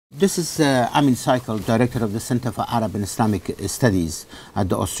This is Amin Cycle, Director of the Center for Arab and Islamic Studies at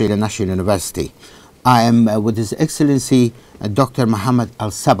the Australian National University. I am with His Excellency Dr Mohammad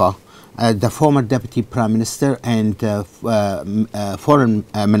Al-Sabah, the former Deputy Prime Minister and Foreign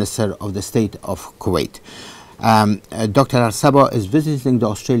Minister of the State of Kuwait. Dr Al-Sabah is visiting the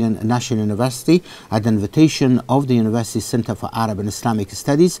Australian National University at the invitation of the University Center for Arab and Islamic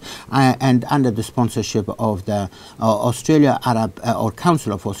Studies and under the sponsorship of the Australia Arab or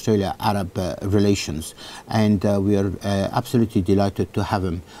Council of Australia Arab Relations, and we are absolutely delighted to have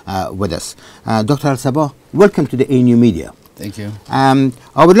him with us. Dr Al-Sabah, welcome to the ANU Media. Thank you.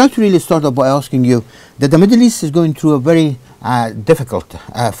 I would like to really start off by asking you that the Middle East is going through a very difficult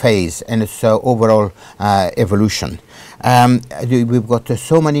phase in its overall evolution. We've got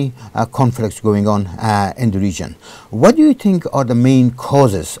so many conflicts going on in the region. What do you think are the main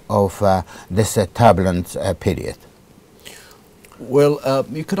causes of this turbulent period? Well,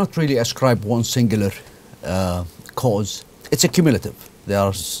 you cannot really ascribe one singular cause. It's a cumulative. There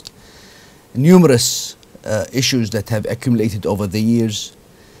are numerous issues that have accumulated over the years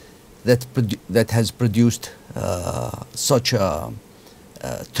that has produced such a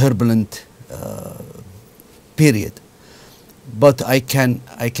turbulent period. But I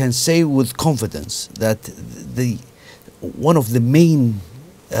can say with confidence that one of the main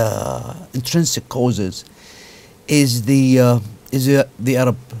intrinsic causes is the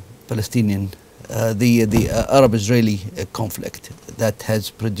Arab-Palestinian, the Arab-Israeli conflict that has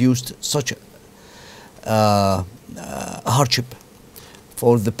produced such hardship.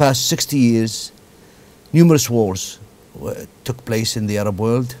 For the past 60 years, numerous wars took place in the Arab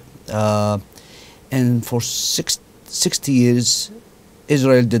world, and for 60 years,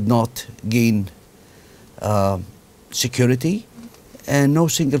 Israel did not gain security, and no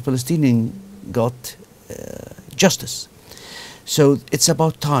single Palestinian got justice. So it's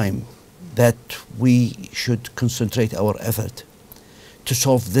about time that we should concentrate our effort to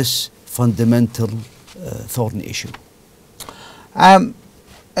solve this fundamental thorny issue.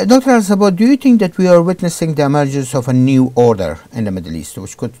 Dr. Al-Sabah, do you think that we are witnessing the emergence of a new order in the Middle East,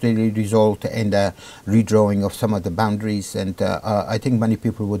 which could really result in the redrawing of some of the boundaries? And I think many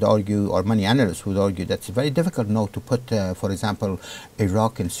people would argue, or many analysts would argue, that it's very difficult now to put, for example,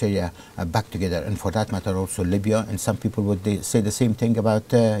 Iraq and Syria back together, and for that matter also Libya, and some people would say the same thing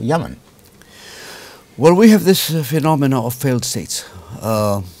about Yemen. Well, we have this phenomena of failed states,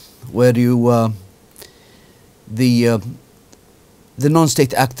 where the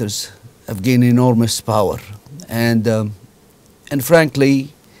non-state actors have gained enormous power, and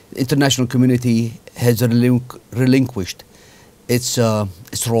frankly, the international community has relinquished its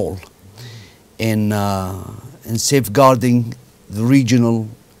role in safeguarding the regional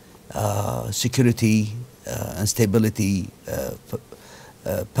security and stability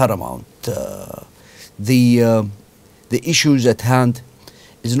paramount. The issues at hand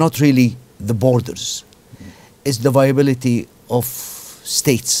is not really the borders; it's the viability of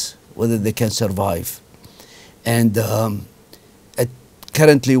states, whether they can survive. And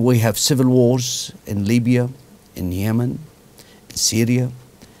currently we have civil wars in Libya, in Yemen, in Syria,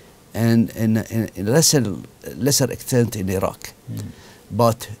 and in lesser extent in Iraq.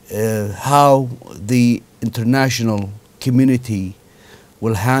 But how the international community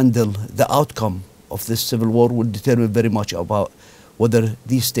will handle the outcome of this civil war will determine very much about whether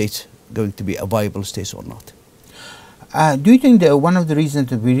these states are going to be a viable states or not. Do you think that one of the reasons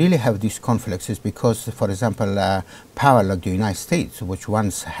that we really have these conflicts is because, for example, power like the United States, which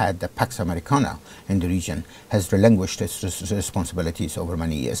once had the Pax Americana in the region, has relinquished its responsibilities over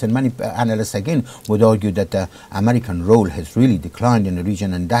many years? And many analysts, again, would argue that the American role has really declined in the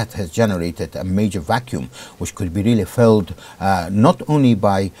region, and that has generated a major vacuum, which could be really filled not only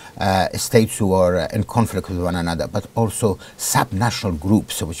by states who are in conflict with one another, but also sub-national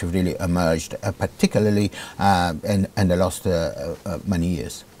groups which have really emerged, particularly in the last many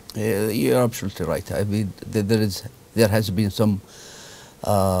years. You're absolutely right. I mean, there has been some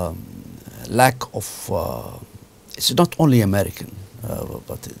lack of. It's not only American,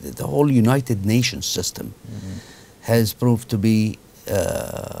 but the whole United Nations system has proved to be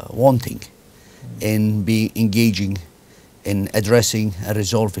wanting in engaging in addressing and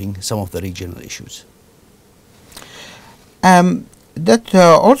resolving some of the regional issues. That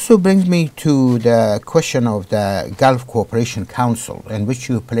also brings me to the question of the Gulf Cooperation Council, in which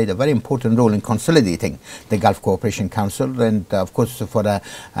you played a very important role in consolidating the Gulf Cooperation Council. And of course, for the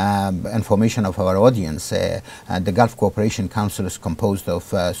information of our audience, the Gulf Cooperation Council is composed of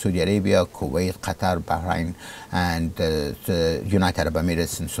Saudi Arabia, Kuwait, Qatar, Bahrain, and the United Arab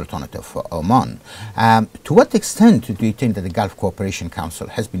Emirates and Sultanate of Oman. To what extent do you think that the Gulf Cooperation Council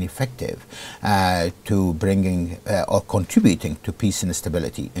has been effective to bringing or contributing to peace and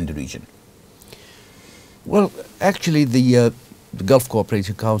stability in the region? Well, actually, the Gulf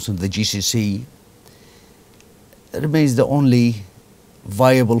Cooperation Council, the GCC, remains the only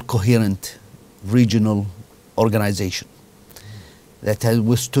viable, coherent regional organization that has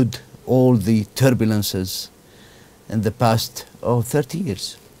withstood all the turbulences in the past 30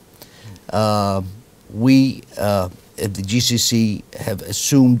 years. We at the GCC have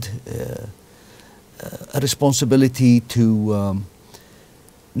assumed a responsibility to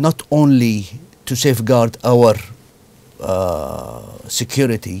not only to safeguard our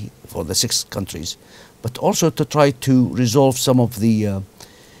security for the 6 countries, but also to try to resolve some of the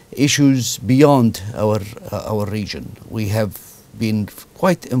issues beyond our region. We have been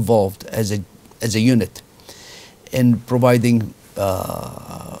quite involved as a unit in providing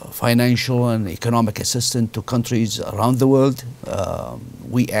financial and economic assistance to countries around the world.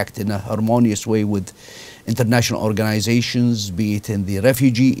 We act in a harmonious way with international organizations, be it in the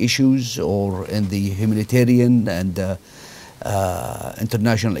refugee issues or in the humanitarian and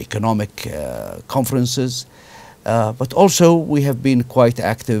international economic conferences. But also we have been quite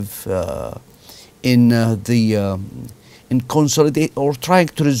active in consolidate or trying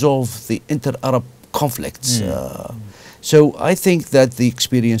to resolve the inter-Arab conflicts. So I think that the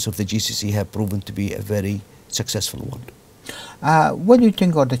experience of the GCC have proven to be a very successful one. What do you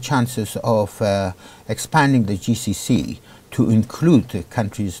think are the chances of expanding the GCC to include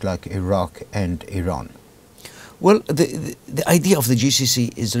countries like Iraq and Iran? Well, the idea of the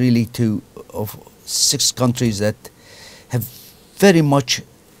GCC is really of 6 countries that have very much,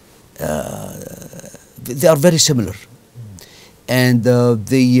 they are very similar. And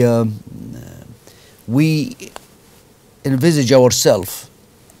we envisage ourselves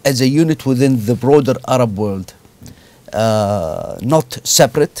as a unit within the broader Arab world, not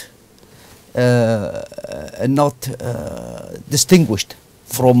separate and not distinguished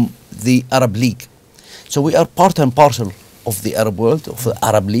from the Arab League. So we are part and parcel of the Arab world, of the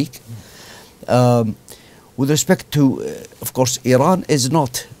Arab League. With respect to, of course, Iran is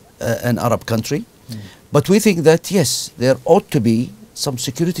not an Arab country, but we think that, yes, there ought to be some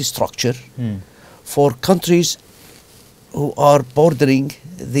security structure for countries who are bordering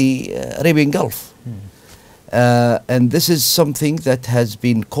the Arabian Gulf. And this is something that has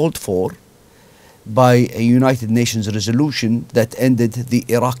been called for by a United Nations resolution that ended the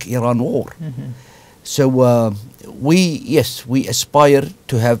Iraq-Iran war. So we aspire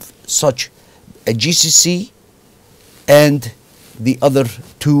to have such a GCC and the other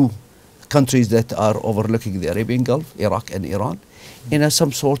 2 countries that are overlooking the Arabian Gulf, Iraq and Iran, in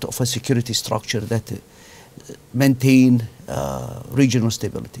some sort of a security structure that maintain regional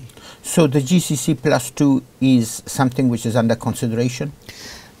stability. So the GCC +2 is something which is under consideration?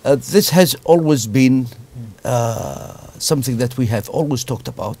 This has always been something that we have always talked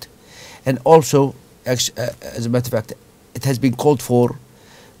about, and also, as a matter of fact, it has been called for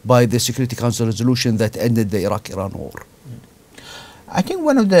by the Security Council resolution that ended the Iraq-Iran war. I think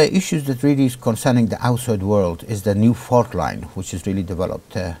one of the issues that really is concerning the outside world is the new fault line, which is really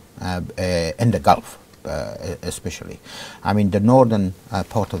developed in the Gulf, especially. I mean, the northern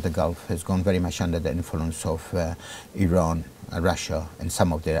part of the Gulf has gone very much under the influence of Iran, Russia, and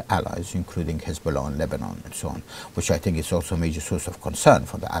some of their allies, including Hezbollah and Lebanon and so on, which I think is also a major source of concern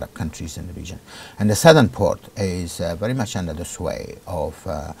for the Arab countries in the region. And the southern part is very much under the sway of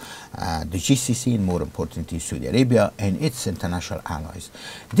the GCC, and more importantly Saudi Arabia and its international allies.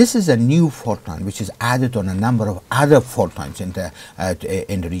 This is a new fault line which is added on a number of other fault lines in the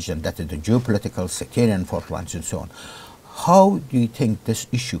region, that is the geopolitical, sectarian fault lines and so on. How do you think this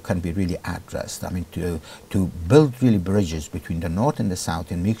issue can be really addressed? I mean, to build really bridges between the north and the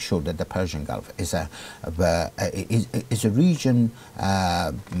south and make sure that the Persian Gulf is a region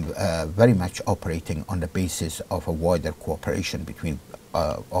very much operating on the basis of a wider cooperation between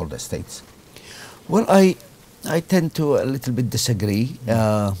all the states? Well, I tend to a little bit disagree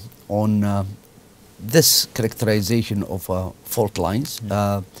on this characterization of fault lines.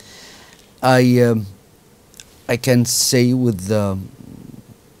 I can say with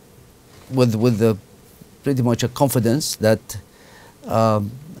pretty much a confidence that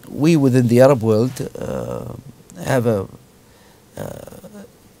we within the Arab world have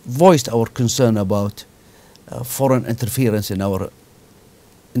voiced our concern about foreign interference in our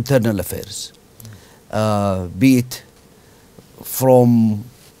internal affairs, be it from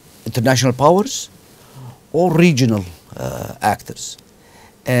international powers or regional actors.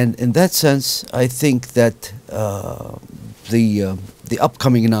 And in that sense, I think that the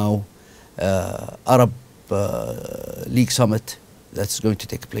upcoming now Arab League Summit that's going to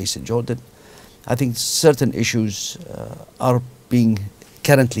take place in Jordan, I think certain issues are being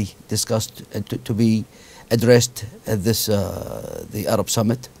currently discussed and to be addressed at this the Arab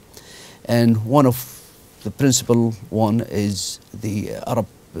Summit. And one of the principal one is the Arab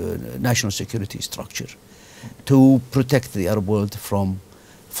national security structure to protect the Arab world from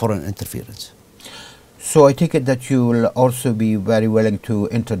foreign interference. So I take it that you will also be very willing to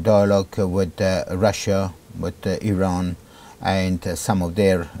enter dialogue with Russia, with Iran, and some of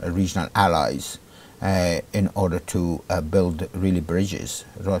their regional allies in order to build really bridges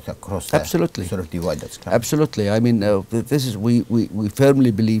right across the Absolutely. sort of divide that's coming. Absolutely. I mean, this is we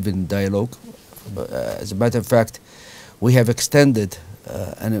firmly believe in dialogue. As a matter of fact, we have extended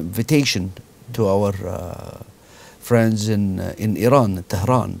an invitation to our friends in Iran,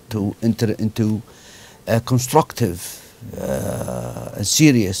 Tehran, to enter into a constructive and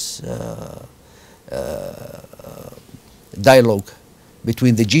serious dialogue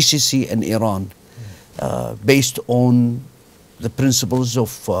between the GCC and Iran, based on the principles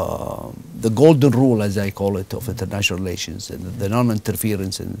of the golden rule, as I call it, of international relations, and the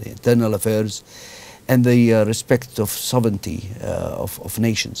non-interference in the internal affairs, and the respect of sovereignty of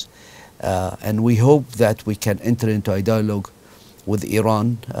nations. And we hope that we can enter into a dialogue with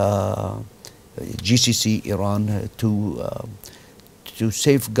Iran, GCC, Iran, to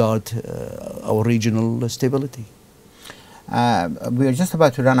safeguard our regional stability. We are just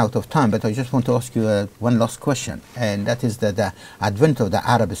about to run out of time, but I just want to ask you one last question, and that is that the advent of the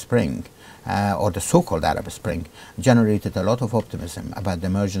Arab Spring, or the so-called Arab Spring, generated a lot of optimism about the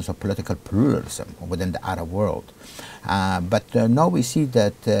emergence of political pluralism within the Arab world. But now we see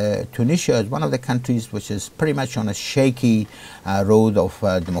that Tunisia is one of the countries which is pretty much on a shaky road of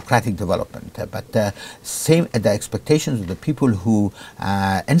democratic development. But the expectations of the people who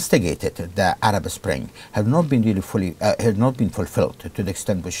instigated the Arab Spring have not been really fulfilled to the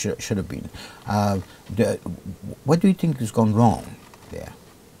extent which should have been. What do you think has gone wrong there?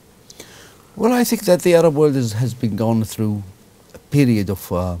 Well, I think that the Arab world has been gone through a period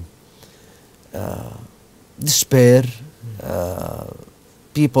of despair.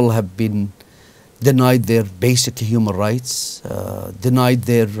 People have been denied their basic human rights, denied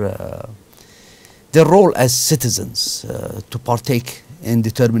their role as citizens to partake in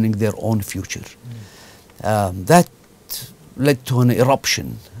determining their own future. That led to an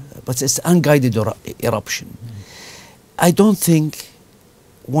eruption, but it's unguided eruption. I don't think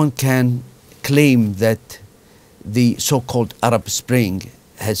one can claim that the so-called Arab Spring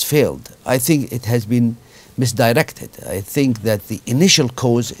has failed. I think it has been misdirected. I think that the initial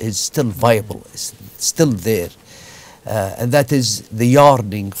cause is still viable, is still there, and that is the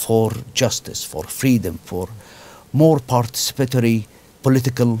yearning for justice, for freedom, for more participatory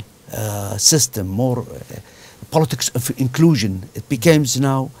political system, more politics of inclusion. It becomes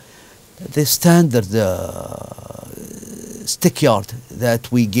now the standard stickyard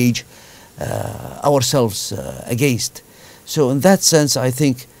that we gauge ourselves against. So in that sense, I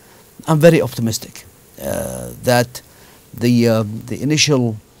think I'm very optimistic that the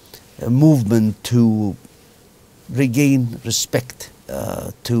initial movement to regain respect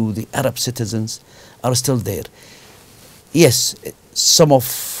to the Arab citizens are still there. Yes, some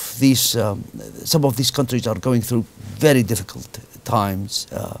of these countries are going through very difficult times,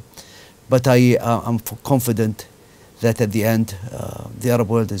 but I am confident that at the end the Arab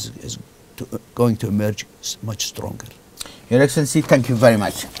world is going to emerge much stronger. Your Excellency, thank you very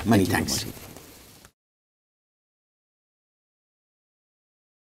much. Many thanks.